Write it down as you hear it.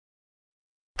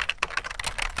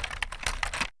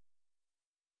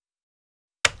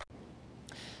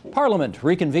Parliament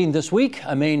reconvened this week.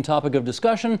 A main topic of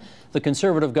discussion, the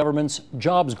Conservative government's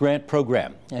Jobs Grant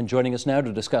program. And joining us now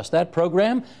to discuss that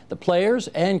program, the players,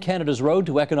 and Canada's road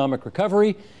to economic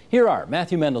recovery, here are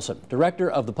Matthew Mendelson,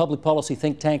 Director of the Public Policy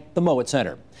think tank, the Mowat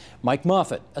Centre; Mike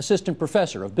Moffat, Assistant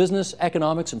Professor of Business,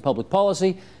 Economics and Public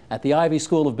Policy at the Ivey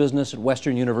School of Business at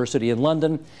Western University in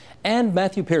London; and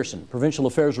Matthew Pearson, Provincial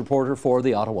Affairs Reporter for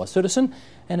the Ottawa Citizen.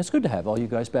 And it's good to have all you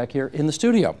guys back here in the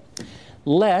studio.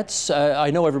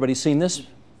 I know everybody's seen this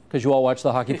because you all watched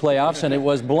the hockey playoffs, and it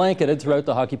was blanketed throughout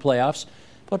the hockey playoffs.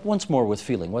 But once more with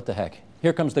feeling, what the heck?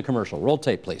 Here comes the commercial. Roll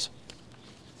tape, please.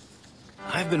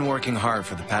 I've been working hard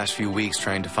for the past few weeks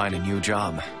trying to find a new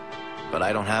job, but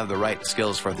I don't have the right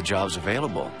skills for the jobs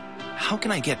available. How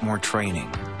can I get more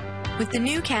training? With the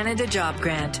new Canada Job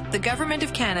Grant, the Government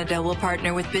of Canada will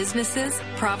partner with businesses,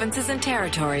 provinces and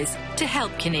territories to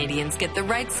help Canadians get the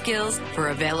right skills for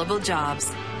available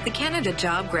jobs. The Canada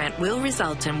Job Grant will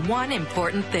result in one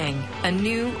important thing: a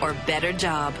new or better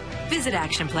job. Visit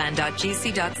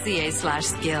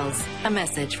actionplan.gc.ca/skills. A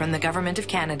message from the Government of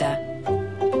Canada.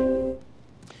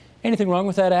 Anything wrong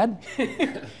with that ad?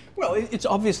 Well, it's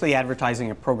obviously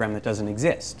advertising a program that doesn't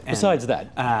exist. And, besides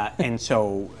that. And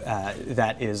so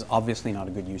that is obviously not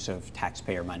a good use of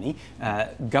taxpayer money.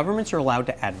 Governments are allowed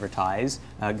to advertise.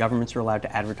 Governments are allowed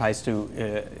to advertise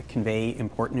to convey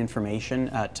important information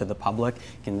to the public,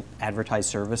 can advertise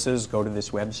services, go to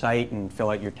this website and fill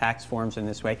out your tax forms in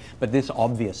this way. But this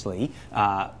obviously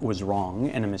was wrong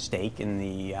and a mistake, and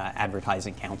the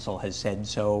Advertising Council has said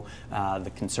so.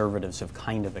 The Conservatives have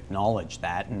kind of acknowledged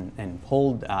that and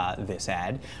pulled this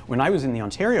ad. When I was in the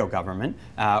Ontario government,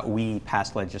 we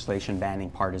passed legislation banning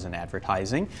partisan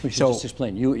advertising. We should just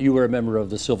explain. You were a member of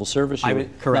the civil service.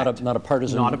 Correct. Not a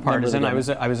partisan. Not a partisan.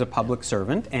 I was a public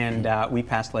servant, and we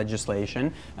passed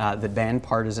legislation that banned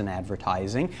partisan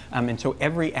advertising. And so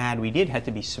every ad we did had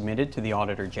to be submitted to the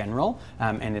Auditor General,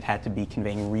 and it had to be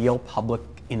conveying real public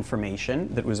information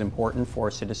that was important for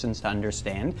citizens to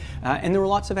understand. And there were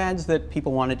lots of ads that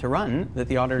people wanted to run that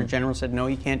the Auditor General said, no,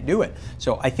 you can't do it.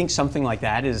 So I think something like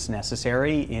that is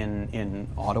necessary in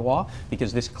Ottawa,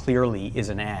 because this clearly is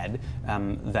an ad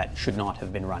that should not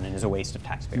have been run and is a waste of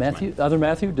taxpayers' money.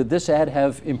 Matthew, did this ad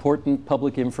have important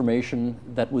public information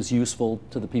that was useful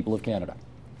to the people of Canada?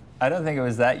 I don't think it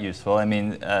was that useful. I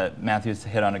mean, Matthew's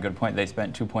hit on a good point. They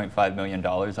spent $2.5 million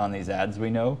on these ads, we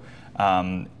know.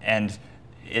 And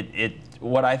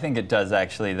what I think it does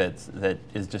actually that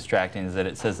is distracting is that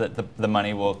it says that the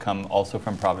money will come also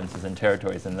from provinces and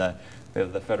territories, and the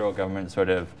federal government sort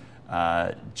of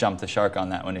jumped the shark on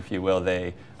that one, if you will.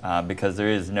 Because there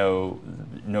is no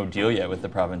deal yet with the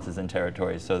provinces and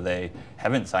territories, so they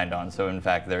haven't signed on. So in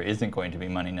fact, there isn't going to be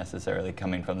money necessarily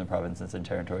coming from the provinces and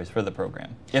territories for the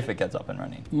program if it gets up and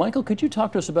running. Michael, could you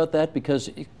talk to us about that? Because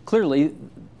clearly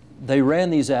they ran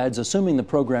these ads assuming the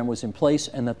program was in place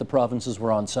and that the provinces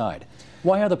were on side.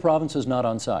 Why are the provinces not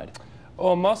on side?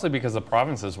 Well, mostly because the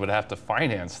provinces would have to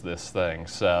finance this thing.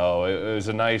 So it was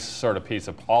a nice sort of piece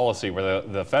of policy where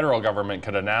the federal government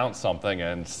could announce something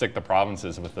and stick the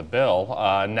provinces with the bill.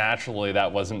 Naturally,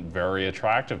 that wasn't very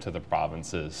attractive to the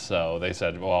provinces. So they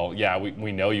said, well, yeah,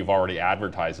 we know you've already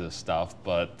advertised this stuff,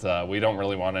 but we don't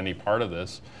really want any part of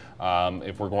this.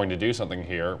 If we're going to do something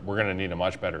here, we're going to need a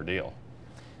much better deal.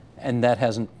 And that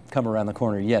hasn't come around the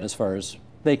corner yet as far as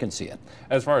they can see it.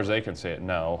 As far as they can see it,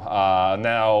 no.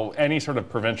 Now, any sort of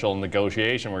provincial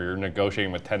negotiation where you're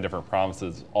negotiating with 10 different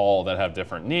provinces, all that have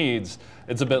different needs,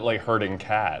 it's a bit like herding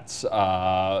cats.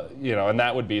 You know, and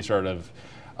that would be sort of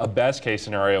a best case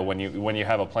scenario when you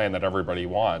have a plan that everybody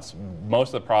wants.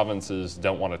 Most of the provinces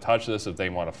don't want to touch this if they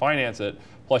want to finance it.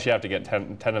 Plus, you have to get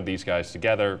 10 of these guys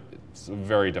together. It's a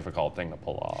very difficult thing to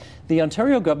pull off. The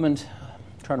Ontario government,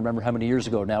 I'm trying to remember how many years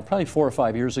ago now, probably 4 or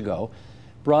 5 years ago,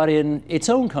 brought in its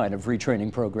own kind of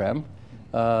retraining program.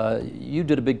 You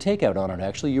did a big takeout on it,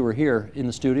 actually. You were here in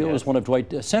the studio. Yes. It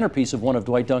was a centerpiece of one of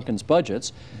Dwight Duncan's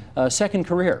budgets, Second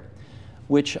Career,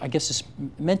 which I guess is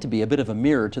meant to be a bit of a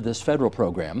mirror to this federal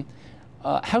program.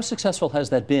 How successful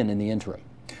has that been in the interim?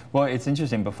 Well, it's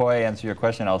interesting. Before I answer your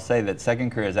question, I'll say that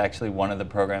Second Career is actually one of the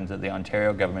programs that the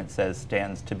Ontario government says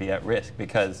stands to be at risk,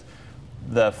 because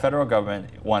the federal government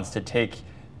wants to take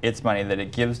its money that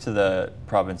it gives to the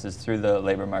provinces through the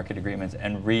labor market agreements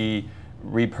and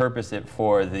repurpose it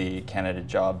for the Canada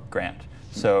Job Grant.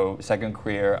 So Second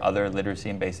Career, other literacy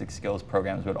and basic skills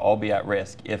programs would all be at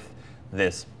risk if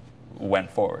this went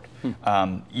forward.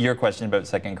 Your question about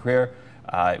Second Career,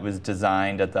 it was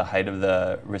designed at the height of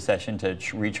the recession to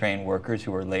retrain workers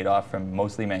who were laid off from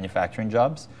mostly manufacturing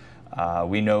jobs.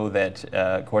 We know that,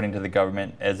 according to the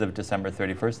government, as of December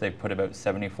 31st, they've put about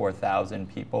 74,000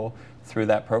 people through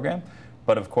that program.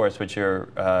 But of course, what you're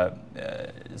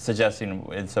suggesting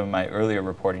in some of my earlier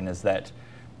reporting is that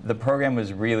the program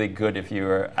was really good if you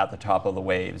were at the top of the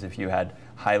waves, if you had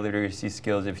high literacy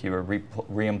skills, if you were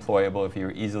re-employable, if you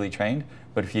were easily trained.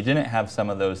 But if you didn't have some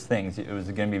of those things, it was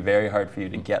going to be very hard for you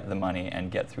to get the money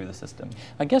and get through the system.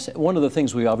 I guess one of the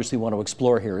things we obviously want to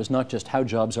explore here is not just how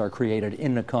jobs are created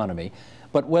in an economy,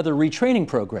 but whether retraining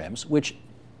programs, which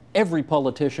every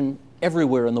politician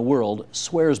everywhere in the world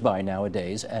swears by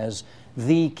nowadays as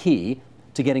the key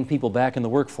to getting people back in the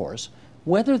workforce,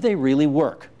 whether they really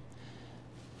work.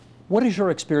 What does your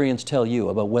experience tell you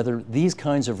about whether these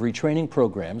kinds of retraining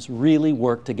programs really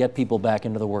work to get people back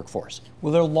into the workforce?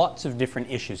 Well, there are lots of different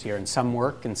issues here, and some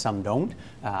work and some don't.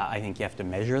 I think you have to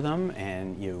measure them,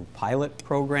 and you pilot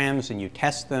programs, and you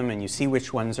test them, and you see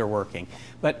which ones are working.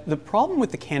 But the problem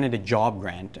with the Canada Job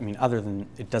Grant, I mean, other than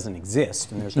it doesn't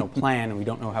exist, and there's no plan, and we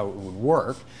don't know how it would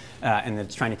work, and that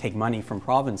it's trying to take money from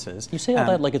provinces. You say all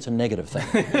that like it's a negative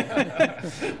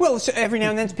thing. Well, so every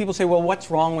now and then people say, well,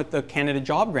 what's wrong with the Canada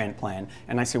Job Grant plan?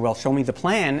 And I say, well, show me the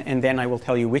plan, and then I will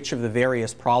tell you which of the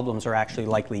various problems are actually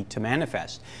likely to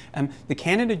manifest. The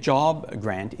Canada Job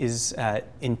Grant is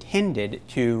intended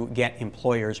to get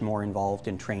employers more involved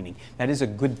in training. That is a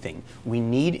good thing. We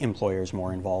need employers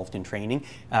more involved in training.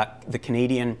 The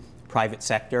Canadian private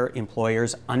sector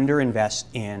employers underinvest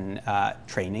in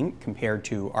training compared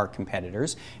to our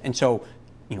competitors. And so,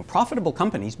 you know, profitable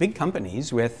companies, big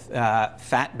companies with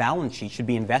fat balance sheets should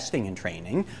be investing in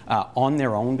training on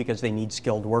their own because they need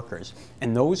skilled workers.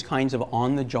 And those kinds of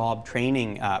on-the-job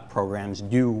training programs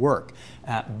do work.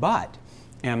 But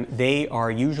they are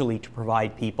usually to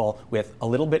provide people with a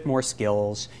little bit more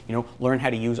skills, you know, learn how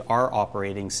to use our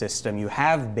operating system. You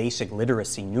have basic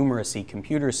literacy, numeracy,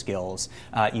 computer skills.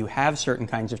 You have certain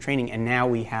kinds of training, and now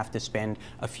we have to spend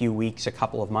a few weeks, a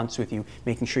couple of months with you,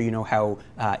 making sure you know how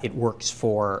it works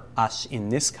for us in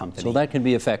this company. So that can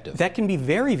be effective. That can be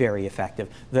very, very effective.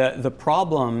 The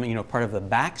problem, you know, part of the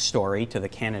backstory to the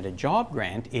Canada Job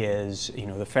Grant is, you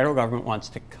know, the federal government wants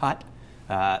to cut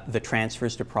the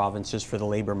transfers to provinces for the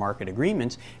labor market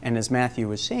agreements, and as Matthew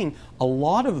was saying, a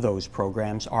lot of those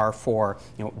programs are for,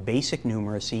 you know, basic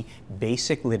numeracy,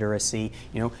 basic literacy,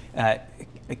 you know,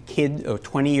 a kid or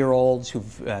 20-year-olds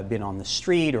who've been on the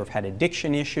street or have had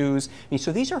addiction issues. I mean,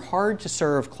 so these are hard to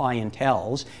serve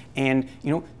clienteles, and,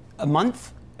 you know, a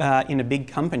month in a big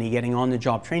company getting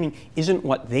on-the-job training isn't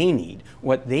what they need.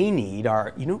 What they need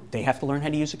are, you know, they have to learn how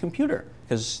to use a computer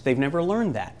because they've never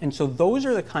learned that. And so those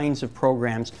are the kinds of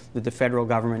programs that the federal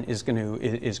government is going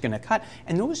to cut.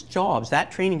 And those jobs,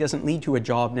 that training doesn't lead to a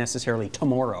job necessarily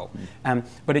tomorrow,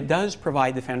 but it does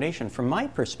provide the foundation. From my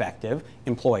perspective,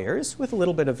 employers, with a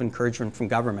little bit of encouragement from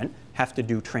government, have to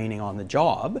do training on the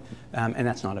job, and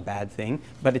that's not a bad thing.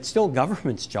 But it's still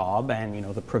government's job, and, you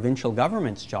know, the provincial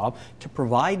government's job, to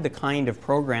provide the kind of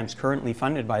programs currently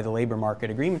funded by the labor market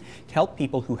agreement to help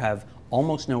people who have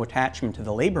almost no attachment to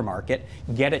the labor market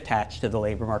get attached to the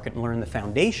labor market and learn the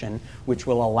foundation which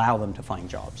will allow them to find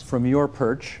jobs. From your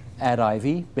perch at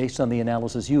Ivy, based on the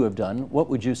analysis you have done, what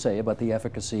would you say about the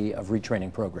efficacy of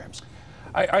retraining programs?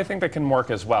 I think that can work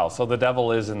as well. So the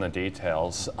devil is in the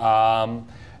details.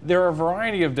 There are a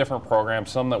variety of different programs,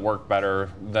 some that work better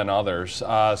than others.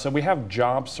 So we have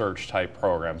job search type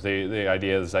programs. The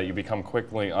idea is that you become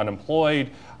quickly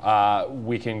unemployed.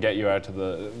 We can get you out to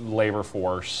the labor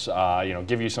force, you know,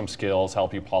 give you some skills,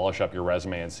 help you polish up your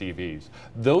resume and CVs.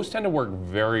 Those tend to work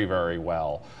very, very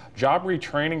well. Job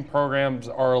retraining programs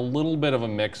are a little bit of a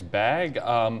mixed bag.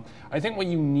 I think what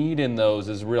you need in those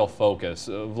is real focus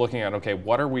of looking at, okay,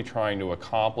 what are we trying to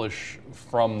accomplish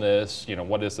from this? You know,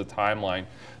 what is the timeline?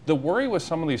 The worry with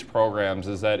some of these programs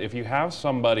is that if you have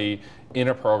somebody in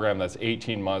a program that's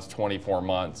 18 months, 24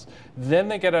 months, then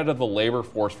they get out of the labor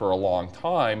force for a long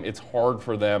time, it's hard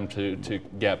for them to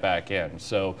get back in.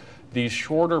 So these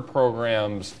shorter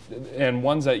programs and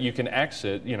ones that you can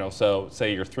exit, you know, so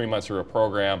say you're 3 months through a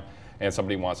program and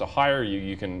somebody wants to hire you,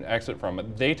 you can exit from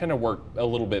it. They tend to work a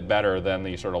little bit better than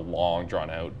the sort of long,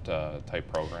 drawn-out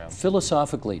type programs.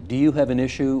 Philosophically, do you have an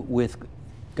issue with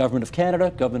Government of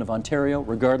Canada, Government of Ontario,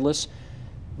 regardless,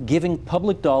 giving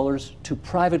public dollars to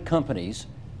private companies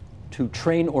to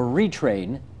train or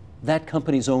retrain that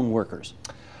company's own workers?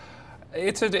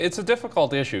 It's a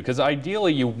difficult issue because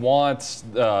ideally you want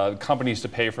companies to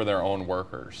pay for their own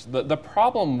workers. The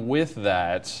problem with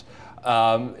that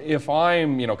If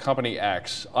I'm, company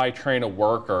X, I train a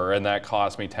worker and that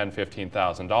costs me $10,000,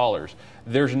 $15,000.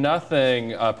 There's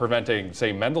nothing preventing,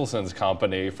 say, Mendelssohn's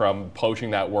company from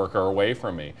poaching that worker away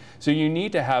from me. So you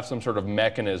need to have some sort of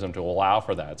mechanism to allow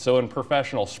for that. So in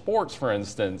professional sports, for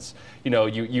instance,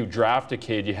 you draft a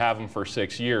kid, you have him for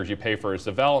 6 years, you pay for his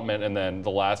development, and then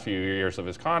the last few years of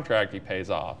his contract, he pays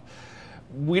off.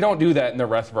 We don't do that in the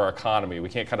rest of our economy. We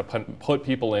can't kind of put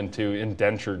people into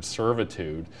indentured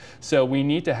servitude. So we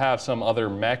need to have some other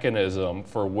mechanism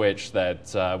for which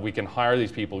that we can hire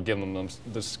these people, give them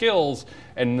the skills,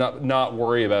 and not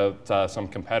worry about some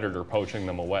competitor poaching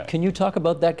them away. Can you talk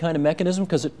about that kind of mechanism?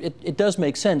 Because it does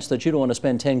make sense that you don't want to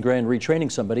spend 10 grand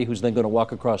retraining somebody who's then going to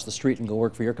walk across the street and go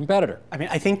work for your competitor. I mean,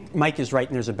 I think Mike is right,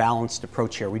 and there's a balanced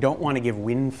approach here. We don't want to give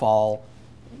windfall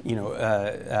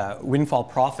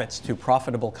profits to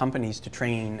profitable companies to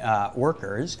train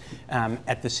workers.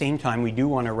 At the same time, we do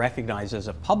want to recognize as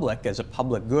a public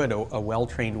good, a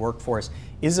well-trained workforce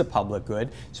is a public good.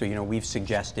 So, we've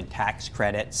suggested tax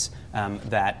credits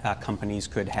that companies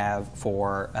could have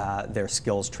for their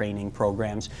skills training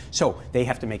programs. So they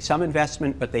have to make some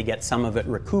investment, but they get some of it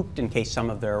recouped in case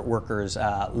some of their workers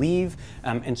leave.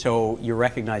 And so you're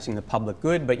recognizing the public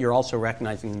good, but you're also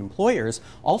recognizing that employers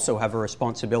also have a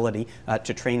responsibility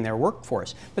to train their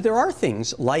workforce. But there are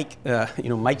things like,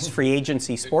 Mike's free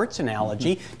agency sports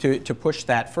analogy to push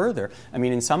that further. I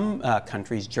mean, in some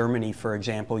countries, Germany, for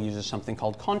example, uses something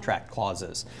called contract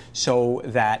clauses, so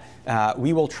that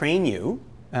we will train you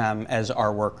as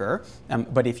our worker,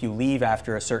 but if you leave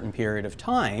after a certain period of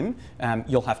time,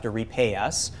 you'll have to repay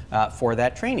us for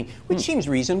that training, which seems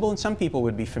reasonable, and some people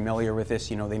would be familiar with this.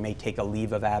 They may take a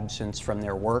leave of absence from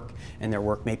their work, and their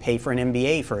work may pay for an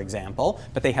MBA, for example,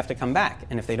 but they have to come back,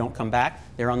 and if they don't come back,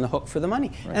 they're on the hook for the money.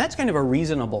 Right. And that's kind of a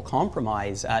reasonable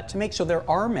compromise to make. So there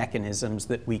are mechanisms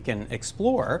that we can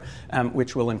explore,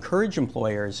 which will encourage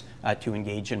employers to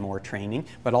engage in more training,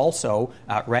 but also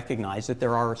recognize that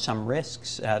there are some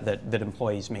risks that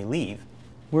employees may leave.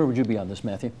 Where would you be on this,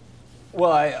 Matthew?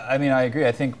 Well, I mean, I agree.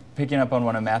 I think picking up on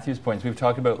one of Matthew's points, we've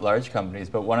talked about large companies,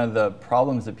 but one of the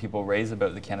problems that people raise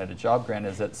about the Canada Job Grant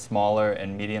is that smaller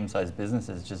and medium-sized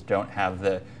businesses just don't have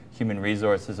the human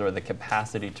resources or the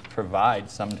capacity to provide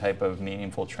some type of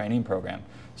meaningful training program.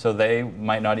 So they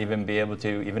might not even be able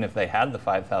to, even if they had the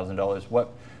 $5,000,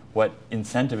 what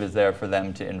incentive is there for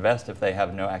them to invest if they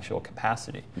have no actual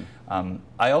capacity?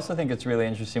 I also think it's really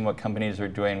interesting what companies are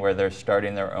doing where they're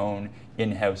starting their own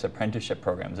in-house apprenticeship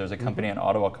programs. There's a company in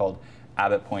Ottawa called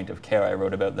Abbott Point of Care. I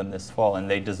wrote about them this fall, and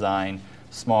they design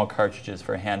small cartridges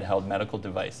for handheld medical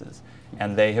devices.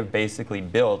 And they have basically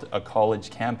built a college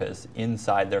campus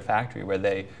inside their factory where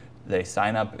they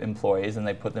sign up employees and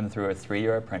they put them through a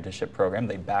 3-year apprenticeship program.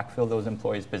 They backfill those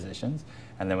employees' positions,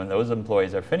 and then when those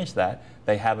employees are finished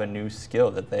they have a new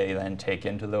skill that they then take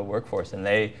into the workforce, and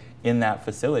they, in that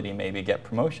facility, maybe get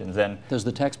promotions. And does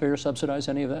the taxpayer subsidize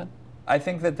any of that? I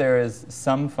think that there is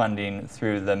some funding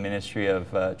through the Ministry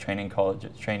of training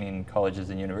colleges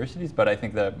and universities, but I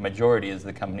think the majority is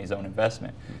the company's own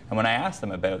investment. And when I asked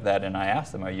them about that, and I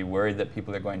asked them, are you worried that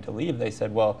people are going to leave? They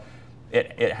said, well,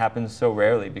 it happens so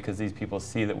rarely because these people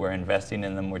see that we're investing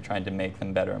in them, we're trying to make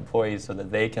them better employees so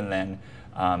that they can then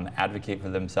advocate for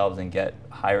themselves and get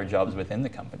higher jobs within the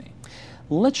company.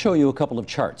 Let's show you a couple of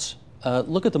charts.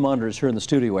 Look at the monitors here in the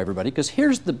studio, everybody, because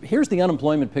here's the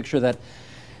unemployment picture that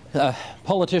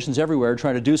politicians everywhere are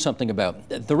trying to do something about.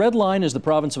 The red line is the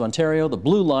province of Ontario. The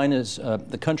blue line is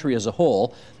the country as a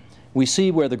whole. We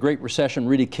see where the Great Recession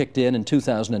really kicked in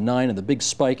 2009 and the big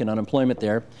spike in unemployment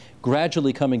there,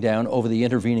 gradually coming down over the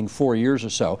intervening 4 years or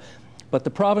so. But the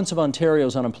province of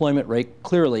Ontario's unemployment rate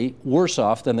clearly worse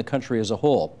off than the country as a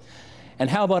whole. And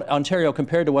how about Ontario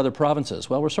compared to other provinces?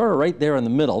 Well, we're sort of right there in the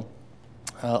middle,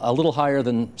 a little higher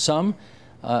than some,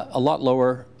 a lot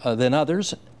lower than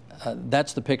others.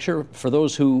 That's the picture. For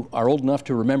those who are old enough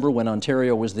to remember when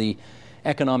Ontario was the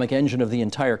economic engine of the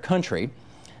entire country,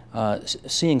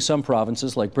 seeing some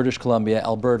provinces like British Columbia,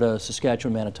 Alberta,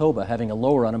 Saskatchewan, Manitoba having a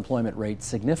lower unemployment rate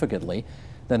significantly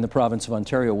than the province of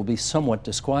Ontario will be somewhat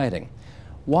disquieting.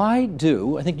 Why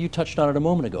do, I think you touched on it a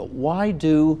moment ago, why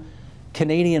do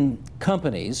Canadian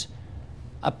companies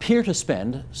appear to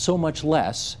spend so much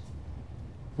less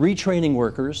retraining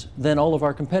workers than all of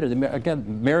our competitors? Again,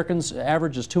 Americans'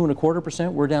 average is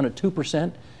 2.25%, we're down at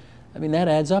 2%. I mean, that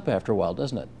adds up after a while,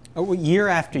 doesn't it? Well, year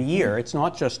after year, it's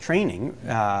not just training.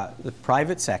 The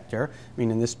private sector, I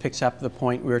mean, and this picks up the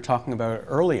point we were talking about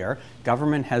earlier,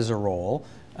 government has a role.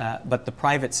 But the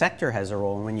private sector has a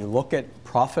role. And when you look at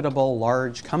profitable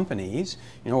large companies,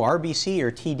 RBC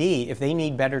or TD, if they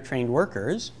need better trained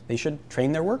workers, they should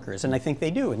train their workers. And I think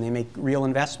they do. And they make real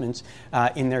investments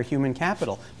in their human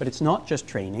capital. But it's not just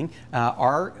training.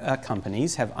 Our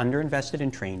companies have underinvested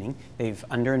in training. They've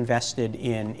underinvested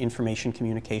in information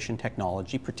communication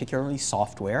technology, particularly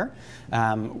software.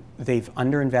 They've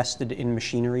underinvested in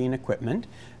machinery and equipment.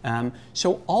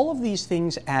 So all of these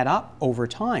things add up over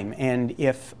time. And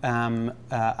if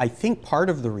I think part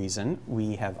of the reason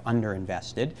we have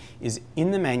underinvested is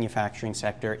in the manufacturing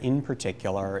sector, in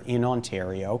particular in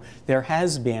Ontario, there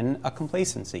has been a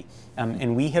complacency.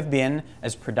 And we have been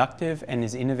as productive and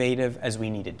as innovative as we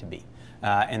needed to be.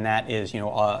 And that is,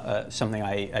 something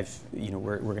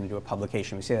we're going to do a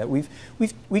publication. We say that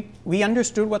we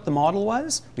understood what the model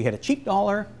was. We had a cheap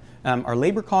dollar. Our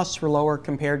labor costs were lower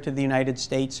compared to the United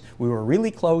States. We were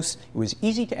really close. It was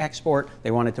easy to export.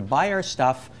 They wanted to buy our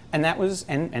stuff, and that was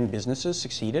and businesses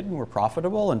succeeded and were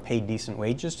profitable and paid decent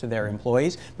wages to their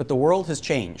employees. But the world has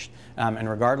changed, and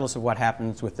regardless of what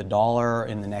happens with the dollar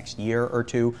in the next year or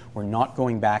two, we're not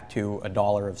going back to a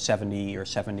dollar of 70 or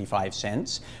 75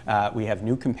 cents. We have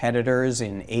new competitors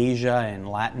in Asia and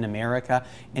Latin America,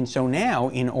 and so now,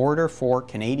 in order for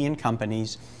Canadian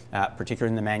companies,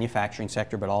 particularly in the manufacturing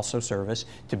sector, but also service,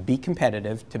 to be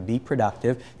competitive, to be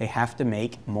productive, they have to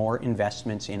make more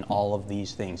investments in all of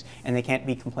these things. And they can't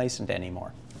be complacent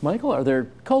anymore. Michael, are there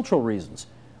cultural reasons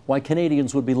why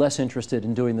Canadians would be less interested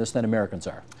in doing this than Americans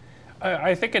are?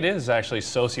 I think it is actually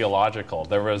sociological.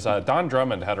 There was, Don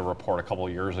Drummond had a report a couple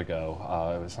of years ago.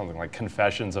 It was something like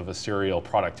Confessions of a Serial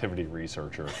Productivity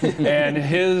Researcher. And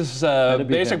his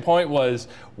basic point was,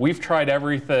 we've tried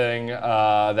everything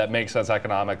that makes sense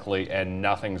economically and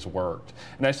nothing's worked.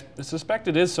 And I suspect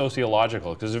it is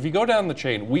sociological, because if you go down the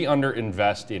chain, we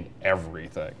underinvest in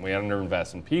everything. We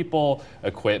underinvest in people,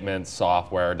 equipment,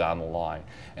 software down the line.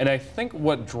 And I think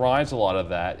what drives a lot of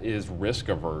that is risk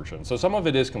aversion. So some of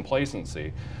it is complacency.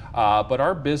 But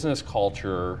our business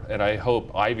culture, and I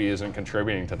hope Ivy isn't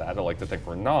contributing to that, I like to think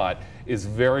we're not, is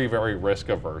very, very risk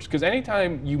averse. Because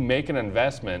anytime you make an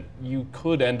investment, you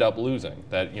could end up losing.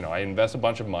 That, I invest a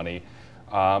bunch of money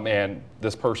and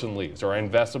this person leaves, or I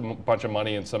invest a bunch of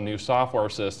money in some new software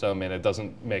system and it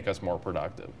doesn't make us more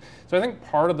productive. So I think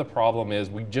part of the problem is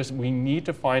we need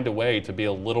to find a way to be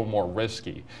a little more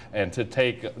risky and to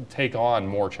take on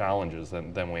more challenges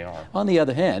than we are. On the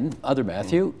other hand,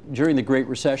 Matthew, during the Great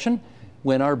Recession,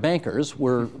 when our bankers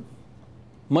were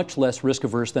much less risk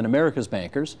averse than America's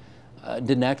bankers,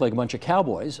 didn't act like a bunch of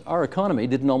cowboys, our economy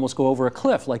didn't almost go over a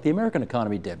cliff like the American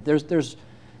economy did.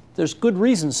 There's good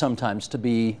reasons sometimes to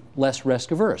be less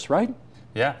risk averse, right?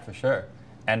 Yeah, for sure.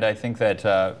 And I think that,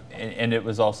 and it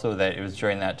was also that it was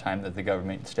during that time that the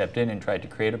government stepped in and tried to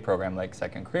create a program like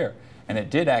Second Career. And it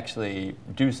did actually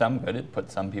do some good. It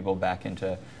put some people back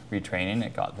into retraining.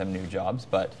 It got them new jobs,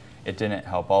 but it didn't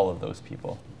help all of those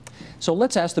people. So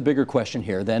let's ask the bigger question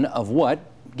here then of what,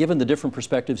 given the different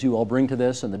perspectives you all bring to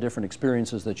this and the different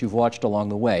experiences that you've watched along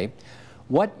the way,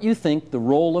 what you think the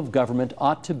role of government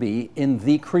ought to be in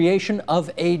the creation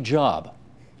of a job.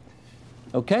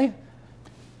 Okay?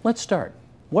 Let's start.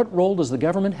 What role does the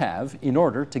government have in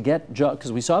order to get jobs?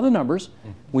 Because we saw the numbers.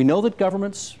 We know that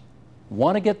governments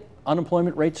want to get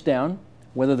unemployment rates down.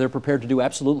 Whether they're prepared to do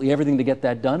absolutely everything to get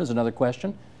that done is another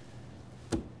question.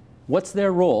 What's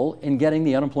their role in getting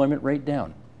the unemployment rate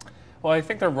down? Well, I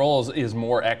think their role is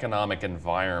more economic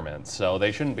environment, so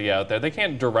they shouldn't be out there. They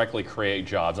can't directly create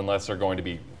jobs unless they're going to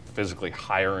be physically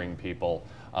hiring people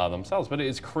themselves, but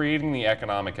it's creating the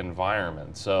economic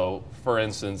environment. So, for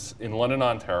instance, in London,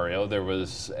 Ontario, there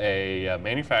was a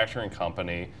manufacturing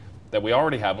company that we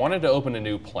already have, wanted to open a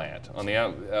new plant on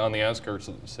the outskirts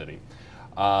of the city.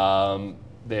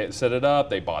 They set it up,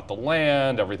 they bought the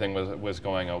land, everything was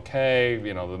going okay.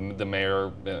 The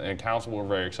mayor and council were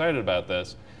very excited about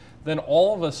this. Then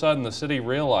all of a sudden the city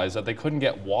realized that they couldn't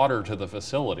get water to the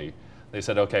facility. They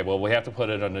said, okay, well, we have to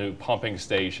put in a new pumping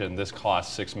station. This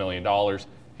costs $6 million.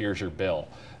 Here's your bill.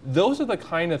 Those are the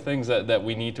kind of things that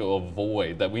we need to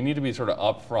avoid, that we need to be sort of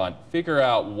upfront, figure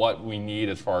out what we need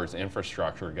as far as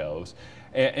infrastructure goes,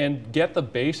 and get the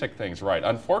basic things right.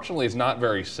 Unfortunately, it's not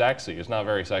very sexy. It's not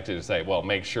very sexy to say, well,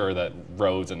 make sure that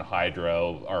roads and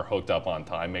hydro are hooked up on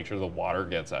time, make sure the water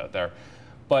gets out there.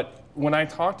 But when I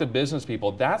talk to business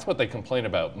people, that's what they complain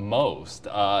about most,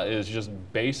 is just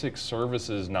basic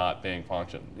services not being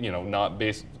functioned, not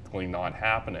basically not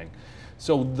happening.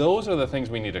 So those are the things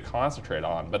we need to concentrate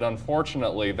on. But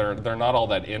unfortunately, they're not all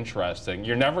that interesting.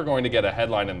 You're never going to get a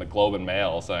headline in the Globe and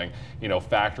Mail saying,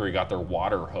 factory got their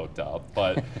water hooked up.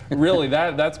 But really,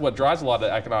 that's what drives a lot of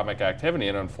economic activity.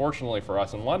 And unfortunately for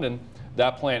us in London,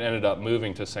 that plant ended up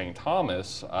moving to St.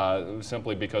 Thomas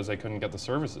simply because they couldn't get the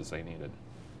services they needed.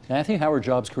 Matthew, how are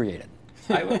jobs created?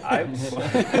 If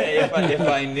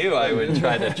I knew, I would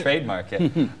try to trademark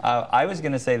it. I was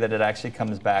going to say that it actually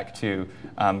comes back to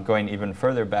going even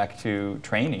further back to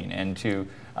training and to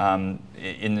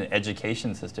in the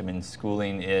education system, in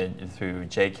schooling through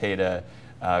JK to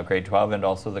grade 12, and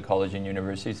also the college and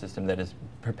university system that is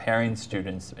preparing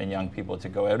students and young people to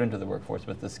go out into the workforce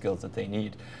with the skills that they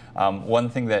need. One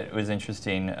thing that was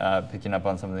interesting, picking up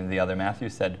on something the other Matthew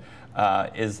said,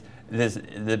 is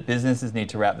the businesses need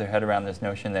to wrap their head around this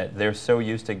notion that they're so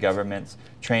used to governments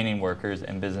training workers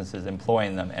and businesses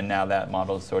employing them, and now that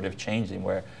model is sort of changing,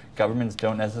 where governments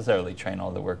don't necessarily train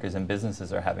all the workers and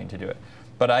businesses are having to do it.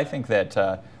 But I think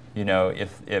that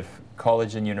if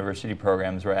college and university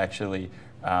programs were actually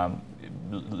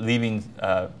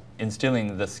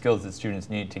instilling the skills that students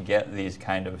need to get these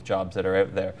kind of jobs that are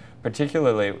out there,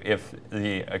 particularly if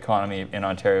the economy in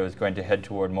Ontario is going to head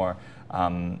toward more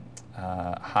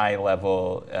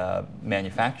high-level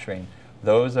manufacturing,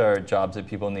 those are jobs that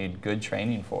people need good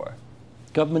training for.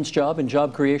 Government's job in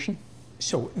job creation?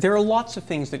 So there are lots of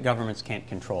things that governments can't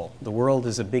control. The world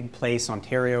is a big place.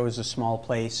 Ontario is a small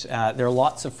place. There are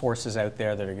lots of forces out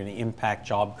there that are going to impact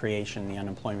job creation, the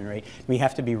unemployment rate. We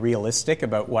have to be realistic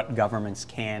about what governments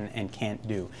can and can't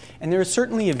do. And there is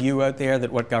certainly a view out there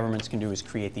that what governments can do is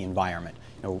create the environment.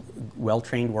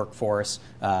 Well-trained workforce,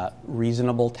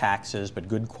 reasonable taxes, but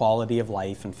good quality of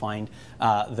life, and find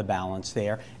the balance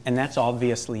there. And that's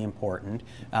obviously important.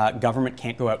 Government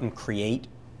can't go out and create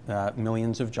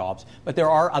millions of jobs, but there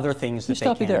are other things that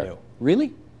they can do.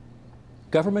 Really?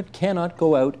 Government cannot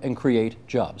go out and create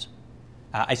jobs?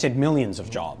 I said millions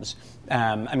of jobs.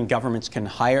 I mean, governments can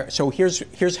hire. So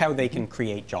here's how they can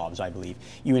create jobs, I believe.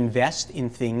 You invest in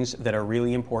things that are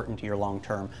really important to your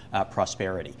long-term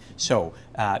prosperity. So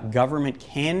government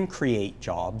can create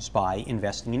jobs by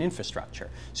investing in infrastructure.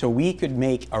 So we could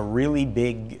make a really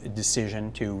big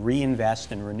decision to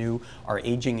reinvest and renew our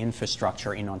aging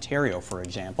infrastructure in Ontario, for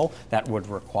example. That would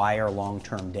require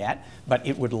long-term debt, but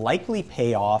it would likely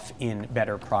pay off in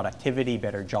better productivity,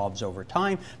 better jobs over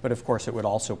time, but of course it would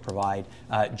also provide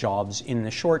jobs in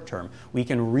the short term. We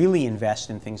can really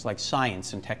invest in things like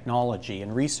science and technology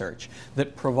and research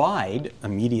that provide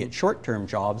immediate short-term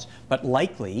jobs, but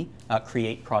likely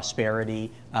create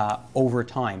prosperity over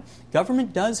time.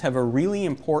 Government does have a really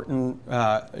important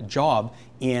job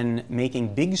in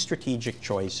making big strategic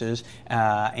choices,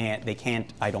 and they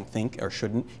can't, I don't think, or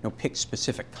shouldn't, pick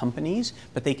specific companies,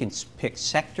 but they can pick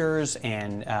sectors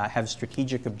and have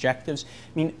strategic objectives.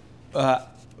 I mean,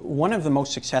 one of the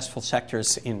most successful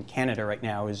sectors in Canada right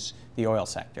now is the oil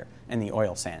sector and the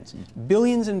oil sands.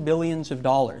 Billions and billions of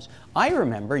dollars. I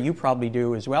remember, you probably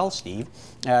do as well, Steve,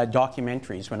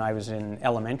 documentaries when I was in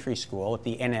elementary school at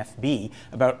the NFB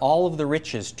about all of the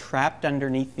riches trapped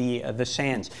underneath the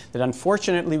sands that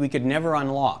unfortunately we could never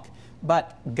unlock.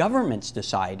 But governments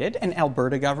decided, and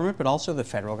Alberta government, but also the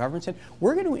federal government said,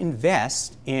 we're going to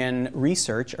invest in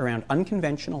research around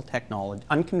unconventional technology,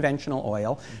 unconventional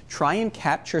oil, try and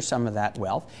capture some of that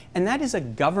wealth. And that is a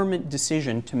government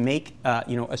decision to make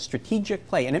a strategic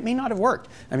play. And it may not have worked.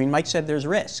 I mean, Mike said there's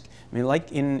risk. I mean,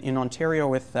 like in Ontario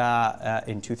with,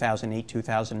 in 2008,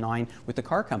 2009 with the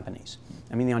car companies.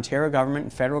 I mean, the Ontario government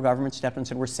and federal government stepped in and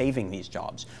said, we're saving these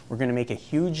jobs. We're going to make a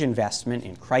huge investment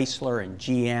in Chrysler and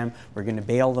GM. We're going to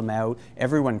bail them out.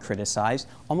 Everyone criticized.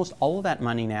 Almost all of that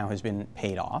money now has been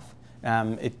paid off.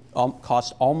 It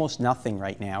costs almost nothing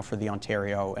right now for the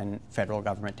Ontario and federal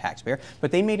government taxpayer, but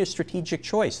they made a strategic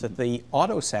choice that the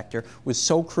auto sector was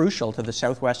so crucial to the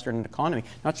southwestern economy,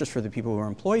 not just for the people who are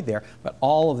employed there, but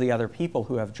all of the other people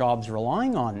who have jobs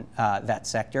relying on that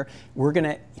sector. We're going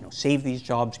to save these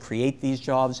jobs, create these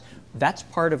jobs. That's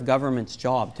part of government's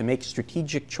job, to make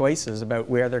strategic choices about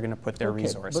where they're going to put their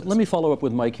resources. But let me follow up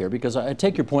with Mike here, because I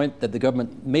take your point that the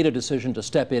government made a decision to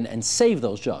step in and save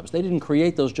those jobs. They didn't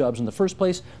create those jobs in the first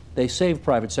place. They saved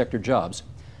private sector jobs.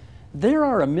 There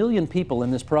are 1 million people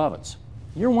in this province.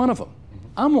 You're one of them.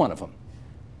 I'm one of them,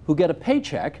 who get a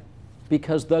paycheck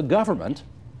because the government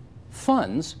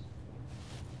funds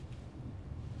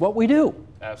what we do.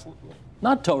 Absolutely.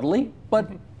 Not totally, but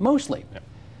mostly. Yeah.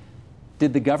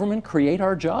 Did the government create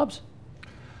our jobs?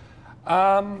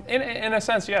 In a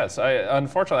sense, yes.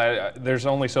 Unfortunately, there's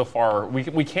only so far.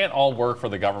 We can't all work for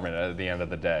the government at the end of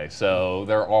the day. So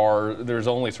there's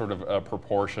only sort of a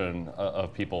proportion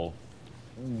of people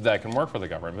that can work for the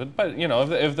government. But you know,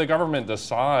 if the government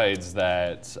decides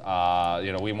that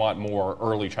you know, we want more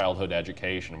early childhood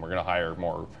education, we're going to hire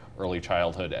more early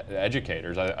childhood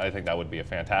educators, I think that would be a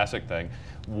fantastic thing.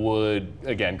 Would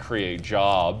again create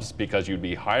jobs because you'd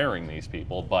be hiring these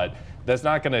people, but that's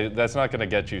not gonna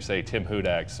get you, say, Tim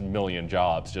Hudak's million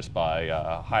jobs just by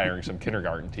hiring some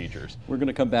kindergarten teachers. We're going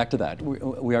to come back to that.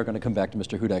 We are going to come back to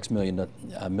Mr. Hudak's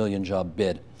million job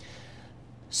bid.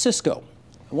 Cisco.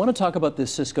 I want to talk about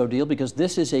this Cisco deal because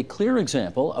this is a clear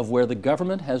example of where the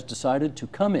government has decided to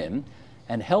come in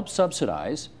and help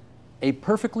subsidize a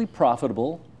perfectly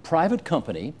profitable private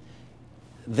company.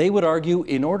 They would argue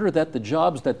in order that the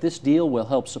jobs that this deal will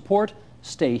help support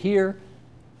stay here,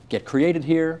 get created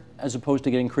here, as opposed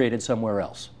to getting created somewhere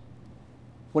else.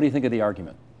 What do you think of the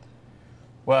argument?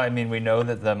 Well, I mean, we know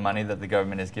that the money that the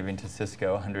government is giving to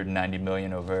Cisco, 190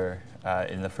 million over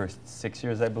in the first 6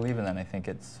 years, I believe, and then I think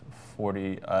it's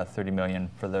 30 million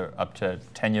for the up to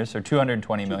 10 years, so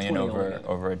 220 million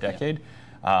over a decade.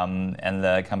 Yeah. And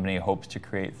the company hopes to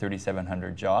create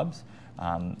 3,700 jobs.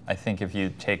 I think if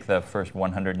you take the first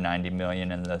 190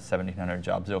 million and the 1,700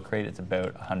 jobs they'll create, it's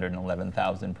about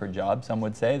 111,000 per job, some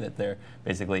would say, that they're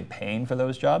basically paying for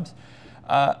those jobs.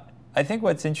 I think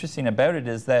what's interesting about it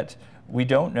is that we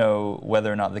don't know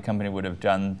whether or not the company would have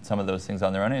done some of those things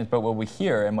on their own, but what we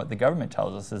hear and what the government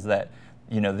tells us is that,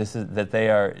 you know, that they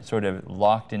are sort of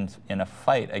locked in a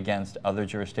fight against other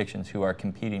jurisdictions who are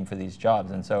competing for these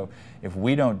jobs. And so if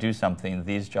we don't do something,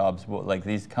 these jobs will, like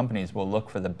these companies will look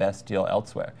for the best deal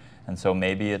elsewhere. And so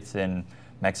maybe it's in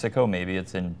Mexico, maybe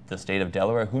it's in the state of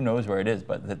Delaware, who knows where it is,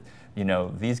 but that, you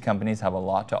know, these companies have a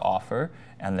lot to offer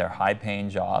and they're high-paying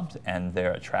jobs and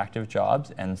they're attractive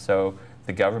jobs. And so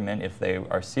the government, if they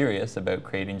are serious about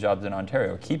creating jobs in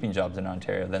Ontario or keeping jobs in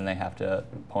Ontario, then they have to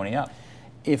pony up.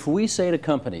 If we say to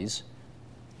companies,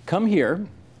 come here,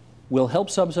 we'll help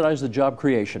subsidize the job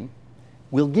creation,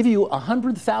 we'll give you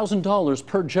 $100,000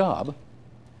 per job,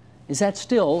 is that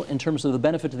still, in terms of the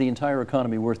benefit to the entire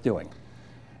economy, worth doing?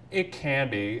 It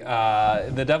can be.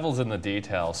 The devil's in the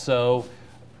details. So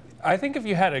I think if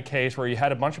you had a case where you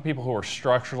had a bunch of people who were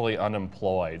structurally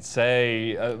unemployed,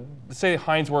 say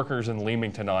Heinz workers in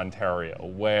Leamington, Ontario,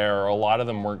 where a lot of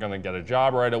them weren't going to get a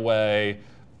job right away,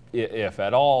 if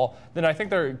at all, then I think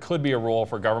there could be a role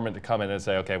for government to come in and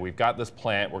say, okay, we've got this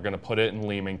plant, we're going to put it in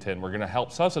Leamington, we're going to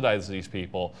help subsidize these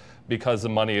people because the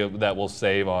money that we'll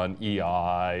save on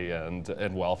EI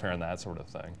and welfare and that sort of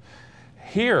thing.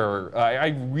 Here,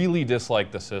 I really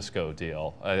dislike the Cisco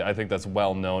deal. I think that's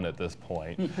well known at this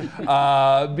point.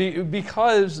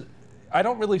 Because I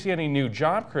don't really see any new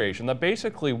job creation. That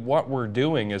basically what we're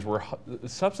doing is we're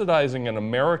subsidizing an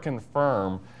American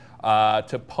firm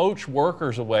to poach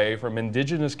workers away from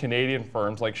Indigenous Canadian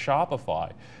firms like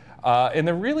Shopify. And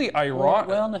the really ironic...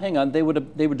 Well, hang on, they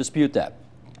would dispute that.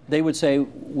 They would say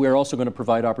we're also going to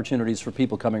provide opportunities for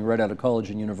people coming right out of college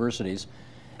and universities.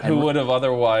 Who would have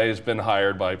otherwise been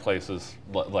hired by places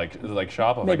like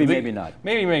Shopify. Maybe not.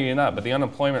 Maybe not, but the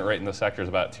unemployment rate in the sector is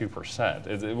about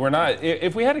 2%. We're not,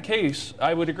 if we had a case,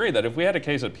 I would agree that if we had a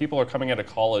case that people are coming out of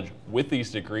college with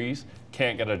these degrees,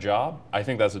 can't get a job, I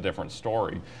think that's a different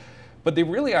story. But the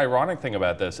really ironic thing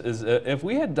about this is if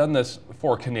we had done this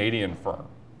for a Canadian firm,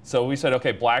 so we said,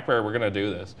 okay, BlackBerry, we're going to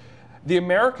do this, the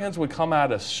Americans would come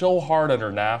at us so hard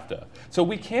under NAFTA. So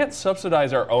we can't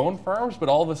subsidize our own firms, but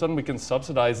all of a sudden we can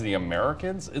subsidize the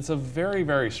Americans. It's a very,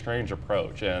 very strange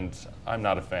approach, and I'm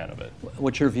not a fan of it.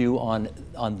 What's your view on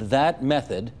that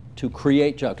method to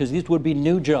create jobs? Because these would be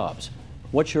new jobs.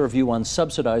 What's your view on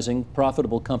subsidizing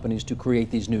profitable companies to create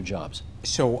these new jobs?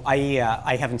 So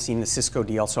I haven't seen the Cisco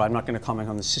deal, so I'm not going to comment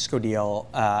on the Cisco deal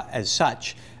as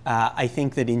such. I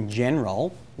think that in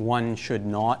general, one should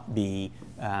not be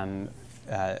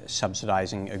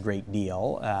subsidizing a great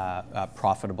deal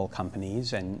profitable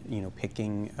companies and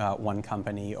picking one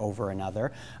company over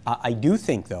another. I do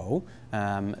think, though,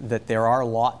 that there are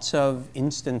lots of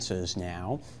instances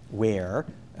now where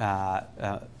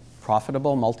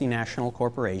profitable multinational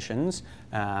corporations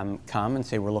come and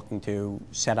say we're looking to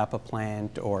set up a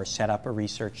plant or set up a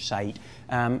research site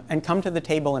and come to the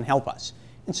table and help us.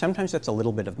 And sometimes that's a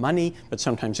little bit of money, but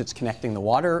sometimes it's connecting the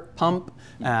water pump.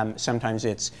 Sometimes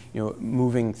it's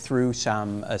moving through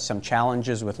some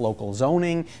challenges with local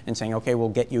zoning and saying, okay, we'll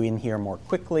get you in here more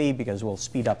quickly because we'll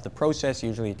speed up the process.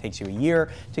 Usually it takes you a year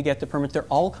to get the permit. There are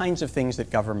all kinds of things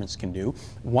that governments can do.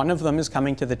 One of them is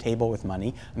coming to the table with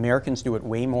money. Americans do it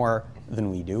way more than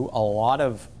we do. A lot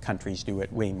of countries do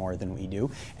it way more than we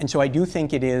do. And so I do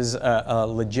think it is a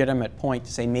legitimate point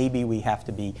to say maybe we have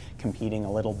to be competing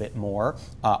a little bit more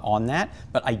on that,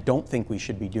 but I don't think we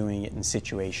should be doing it in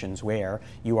situations where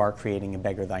you are creating a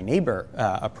beggar thy neighbor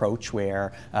approach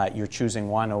where you're choosing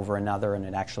one over another and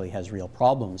it actually has real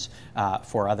problems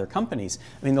for other companies.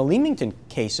 I mean, the Leamington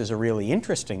case is a really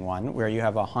interesting one where you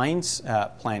have a Heinz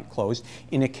plant closed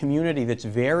in a community that's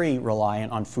very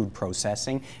reliant on food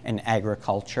processing and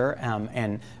agriculture,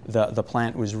 and the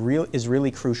plant is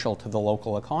really crucial to the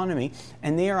local economy.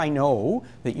 And there I know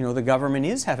that the government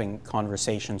is having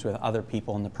conversations with other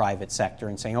people in the private sector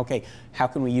and saying, okay, how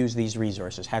can we use these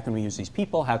resources? How can we use these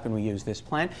people? How can we use this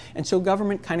plant? And so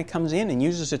government kind of comes in and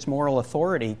uses its moral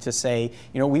authority to say,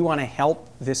 we want to help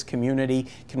this community.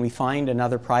 Can we find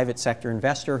another private sector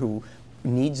investor who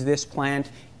needs this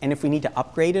plant? And if we need to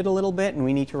upgrade it a little bit and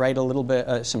we need to write a little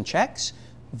bit some checks,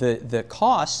 the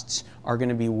costs are going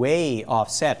to be way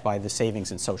offset by the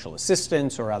savings in social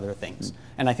assistance or other things.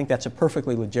 And I think that's a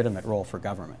perfectly legitimate role for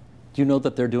government. Do you know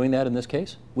that they're doing that in this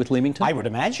case with Leamington? I would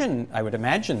imagine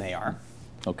they are.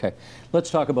 Okay. Let's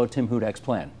talk about Tim Hudak's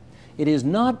plan. It is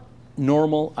not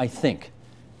normal, I think,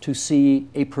 to see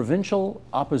a provincial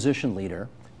opposition leader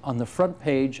on the front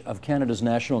page of Canada's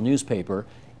national newspaper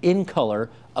in color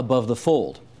above the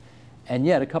fold. And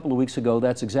yet, a couple of weeks ago,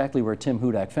 that's exactly where Tim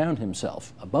Hudak found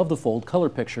himself, above the fold, color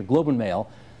picture, Globe and Mail,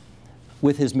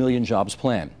 with his Million Jobs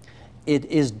plan. It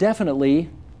is definitely,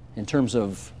 in terms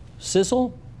of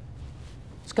sizzle,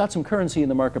 it's got some currency in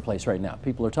the marketplace right now.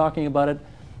 People are talking about it.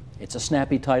 It's a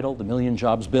snappy title, the Million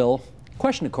Jobs Bill.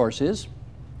 Question, of course, is,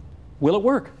 will it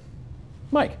work?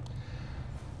 Mike.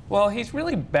 Well, he's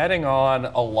really betting on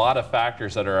a lot of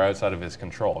factors that are outside of his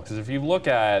control. Because if you look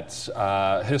at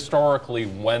historically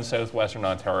when southwestern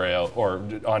Ontario, or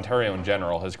Ontario in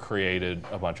general, has created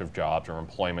a bunch of jobs or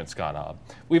employment's gone up,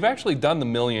 we've actually done the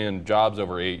million jobs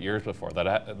over 8 years before.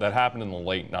 That happened in the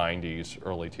late 90s,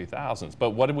 early 2000s.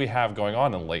 But what did we have going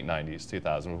on in the late 90s,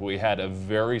 2000s? We had a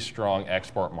very strong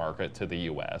export market to the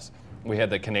U.S. We had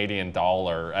the Canadian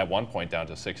dollar at one point down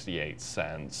to 68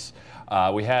 cents.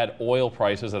 We had oil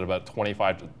prices at about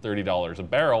 $25 to $30 a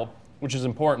barrel, which is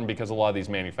important because a lot of these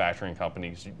manufacturing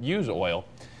companies use oil.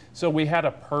 So we had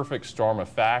a perfect storm of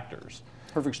factors.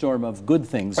 Perfect storm of good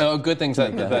things. Good things.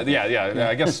 Yeah.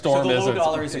 I guess storm so the is. low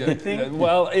dollar is a good thing.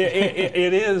 Well,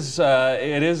 it is.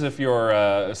 It is if you're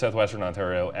a Southwestern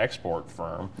Ontario export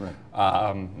firm.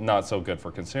 Right. Not so good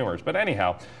for consumers. But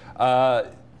anyhow.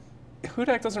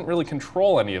 Hudak doesn't really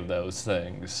control any of those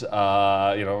things.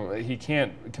 He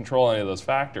can't control any of those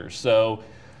factors. So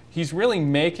he's really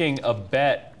making a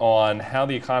bet on how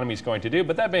the economy is going to do.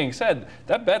 But that being said,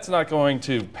 that bet's not going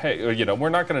to pay. We're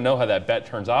not going to know how that bet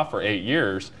turns off for 8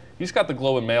 years. He's got the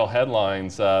Globe and Mail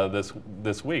headlines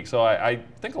this week. So I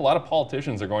think a lot of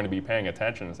politicians are going to be paying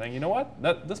attention and saying, you know what,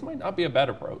 this might not be a bad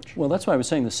approach. Well, that's why I was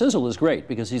saying the sizzle is great,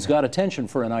 because he's got attention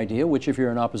for an idea, which if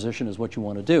you're in opposition is what you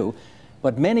want to do.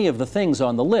 But many of the things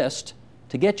on the list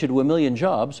to get you to 1 million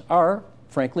jobs are,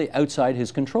 frankly, outside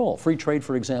his control. Free trade,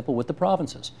 for example, with the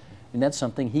provinces. And that's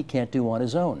something he can't do on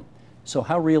his own. So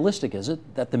how realistic is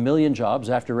it that the 1 million jobs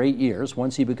after 8 years,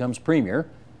 once he becomes premier,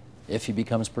 if he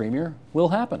becomes premier, will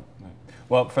happen?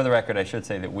 Well, for the record, I should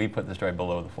say that we put the story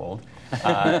below the fold.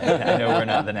 I know we're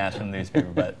not the national newspaper,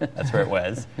 but that's where it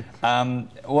was.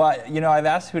 Well, I've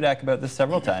asked Hudak about this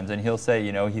several times, and he'll say,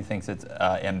 he thinks it's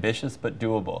ambitious but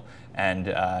doable.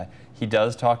 And he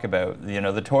does talk about,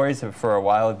 the Tories have for a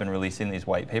while have been releasing these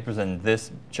white papers, and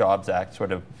this Jobs Act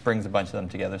sort of brings a bunch of them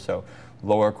together. So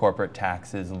lower corporate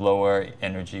taxes, lower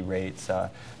energy rates,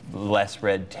 less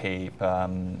red tape,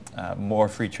 more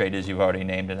free trade, as you've already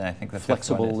named, and I think the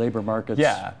flexible labor markets.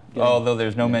 Yeah, although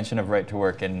there's no mention of right to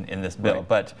work in this bill.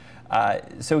 Right.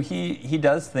 But so he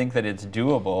does think that it's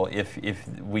doable if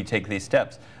we take these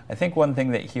steps. I think one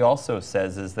thing that he also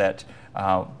says is that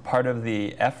part of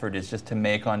the effort is just to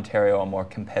make Ontario a more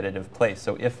competitive place.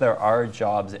 So if there are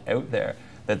jobs out there,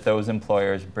 that those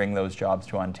employers bring those jobs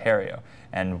to Ontario.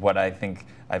 And what I think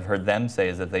I've heard them say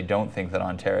is that they don't think that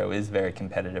Ontario is very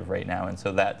competitive right now, and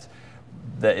so that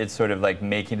it's sort of like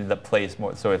making it a place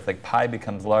more. So if the pie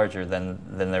becomes larger, then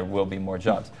there will be more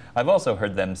jobs. I've also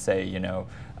heard them say,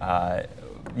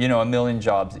 1 million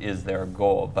jobs is their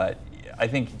goal, but I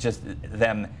think just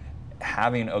them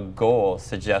having a goal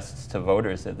suggests to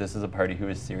voters that this is a party who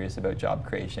is serious about job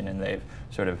creation, and they've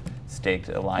sort of staked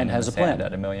a line in the sand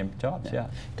at 1 million jobs. Yeah.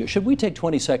 Should we take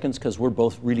 20 seconds, because we're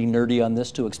both really nerdy on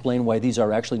this, to explain why these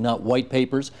are actually not white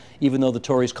papers, even though the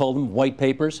Tories call them white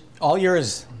papers? All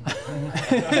yours.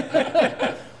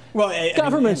 Well,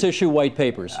 governments issue white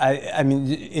papers. I mean,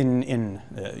 they're usually in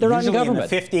the government.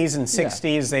 50s and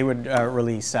 60s, they would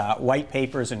release white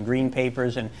papers and green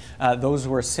papers, and those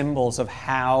were symbols of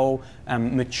how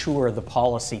mature the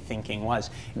policy thinking was.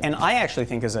 And I actually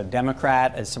think, as a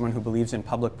Democrat, as someone who believes in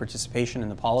public participation in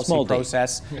the policy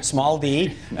process, small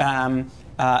d,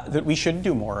 that we should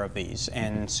do more of these.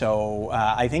 And so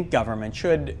I think government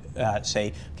should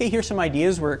say, okay, here's some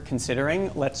ideas we're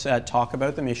considering. Let's talk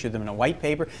about them, issue them in a white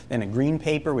paper, then a green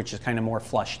paper, which is kind of more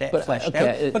fleshed out.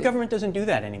 But government doesn't do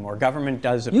that anymore. Government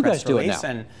does a press release,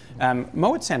 and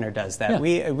Mowat Center does that.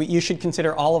 Yeah. You should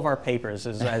consider all of our papers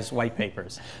as white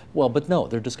papers. Well, but no,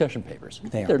 they're discussion papers.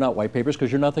 They're not white papers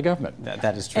because you're not the government.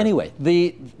 That is true. Anyway,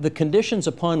 the conditions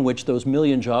upon which those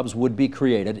million jobs would be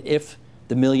created if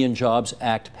the Million Jobs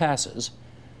Act passes,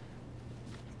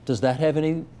 does that have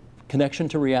any connection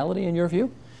to reality in your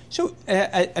view? So,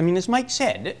 I mean, as Mike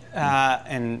said,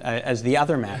 and as the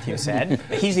other Matthew said,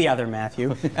 he's the other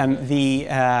Matthew,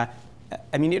 I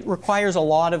mean, it requires a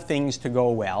lot of things to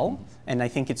go well, and I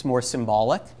think it's more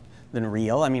symbolic than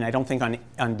real. I mean, I don't think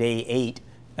on day 8,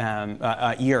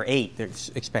 year 8, they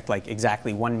expect like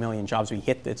exactly 1 million jobs we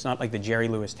hit. It's not like the Jerry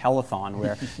Lewis telethon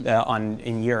where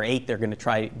in year 8 they're going to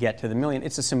try to get to the million.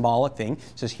 It's a symbolic thing.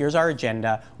 It says, here's our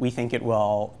agenda. We think it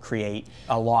will create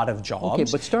a lot of jobs.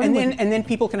 Okay, but starting and then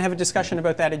people can have a discussion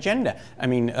about that agenda. I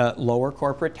mean, lower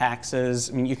corporate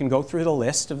taxes. I mean, you can go through the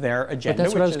list of their agenda. But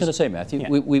that's what I was going to say, Matthew. Yeah.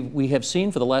 We have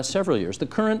seen for the last several years, the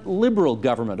current Liberal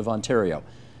government of Ontario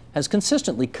has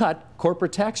consistently cut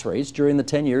corporate tax rates during the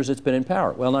 10 years it's been in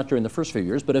power. Well, not during the first few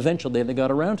years, but eventually they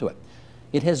got around to it.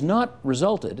 It has not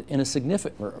resulted in a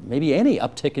significant, or maybe any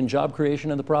uptick in job creation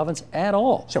in the province at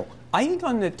all. So I think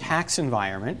on the tax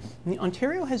environment,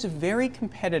 Ontario has a very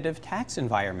competitive tax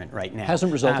environment right now.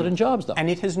 Hasn't resulted in jobs, though. And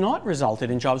it has not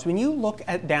resulted in jobs. When you look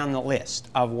down the list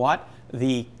of what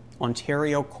the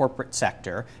Ontario corporate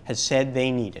sector has said they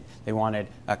needed. They wanted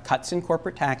cuts in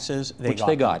corporate taxes. They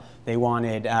got. They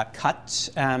wanted cuts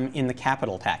in the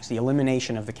capital tax, the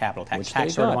elimination of the capital tax.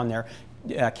 Tax sort of on their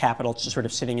capital sort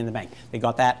of sitting in the bank. They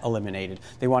got that eliminated.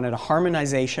 They wanted a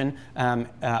harmonization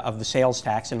of the sales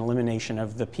tax and elimination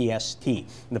of the PST,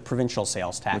 the provincial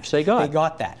sales tax. Which they got. They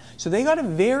got that. So they got a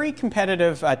very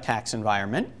competitive tax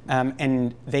environment,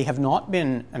 and they have not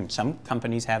been, I mean, some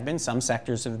companies have been, some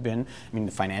sectors have been, I mean,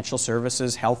 the financial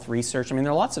services, health research, I mean,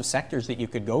 there are lots of sectors that you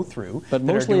could go through. But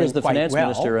mostly, as the finance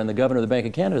minister and the governor of the Bank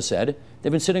of Canada said,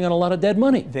 they've been sitting on a lot of dead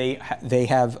money. They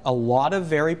have a lot of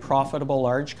very profitable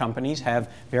large companies, have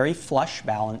very flush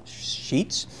balance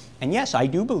sheets. And yes, I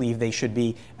do believe they should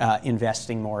be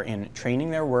investing more in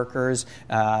training their workers,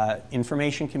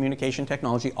 information communication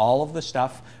technology, all of the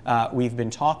stuff we've been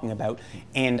talking about.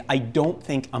 And I don't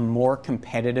think a more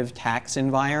competitive tax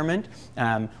environment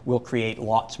will create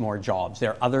lots more jobs.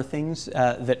 There are other things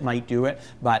that might do it,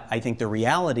 but I think the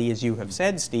reality, as you have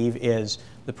said, Steve, is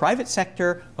the private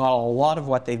sector got a lot of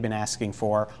what they've been asking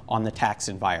for on the tax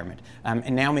environment.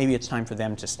 And now maybe it's time for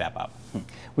them to step up.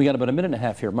 We got about a minute and a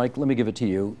half here. Mike, let me give it to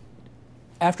you.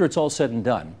 After it's all said and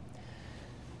done,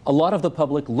 a lot of the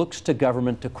public looks to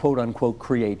government to quote-unquote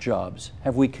create jobs.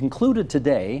 Have we concluded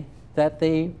today that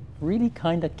they really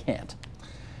kind of can't?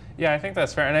 Yeah, I think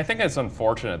that's fair, and I think it's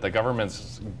unfortunate that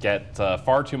governments get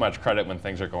far too much credit when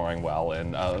things are going well,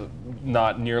 and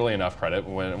not nearly enough credit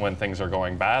when things are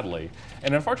going badly.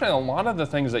 And unfortunately, a lot of the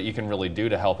things that you can really do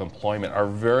to help employment are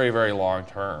very, very long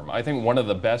term. I think one of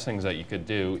the best things that you could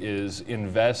do is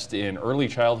invest in early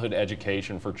childhood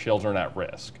education for children at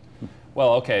risk.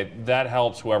 Well, okay, that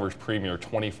helps whoever's premier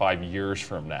 25 years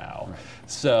from now. Right.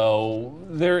 So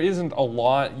there isn't a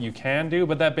lot you can do,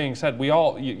 but that being said,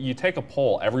 you take a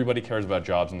poll, everybody cares about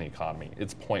jobs in the economy.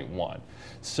 It's point 1.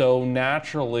 So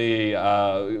naturally,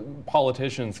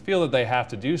 politicians feel that they have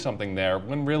to do something there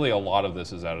when really a lot of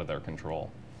this is out of their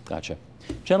control. Gotcha.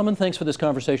 Gentlemen, thanks for this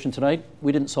conversation tonight.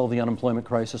 We didn't solve the unemployment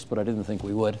crisis, but I didn't think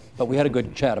we would. But we had a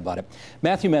good chat about it.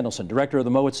 Matthew Mendelson, director of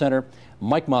the Mowat Center,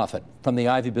 Mike Moffat from the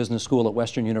Ivey Business School at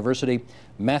Western University,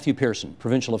 Matthew Pearson,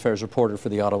 provincial affairs reporter for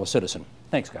the Ottawa Citizen.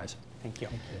 Thanks, guys. Thank you.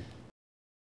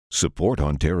 Support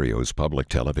Ontario's public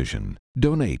television.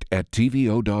 Donate at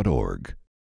tvo.org.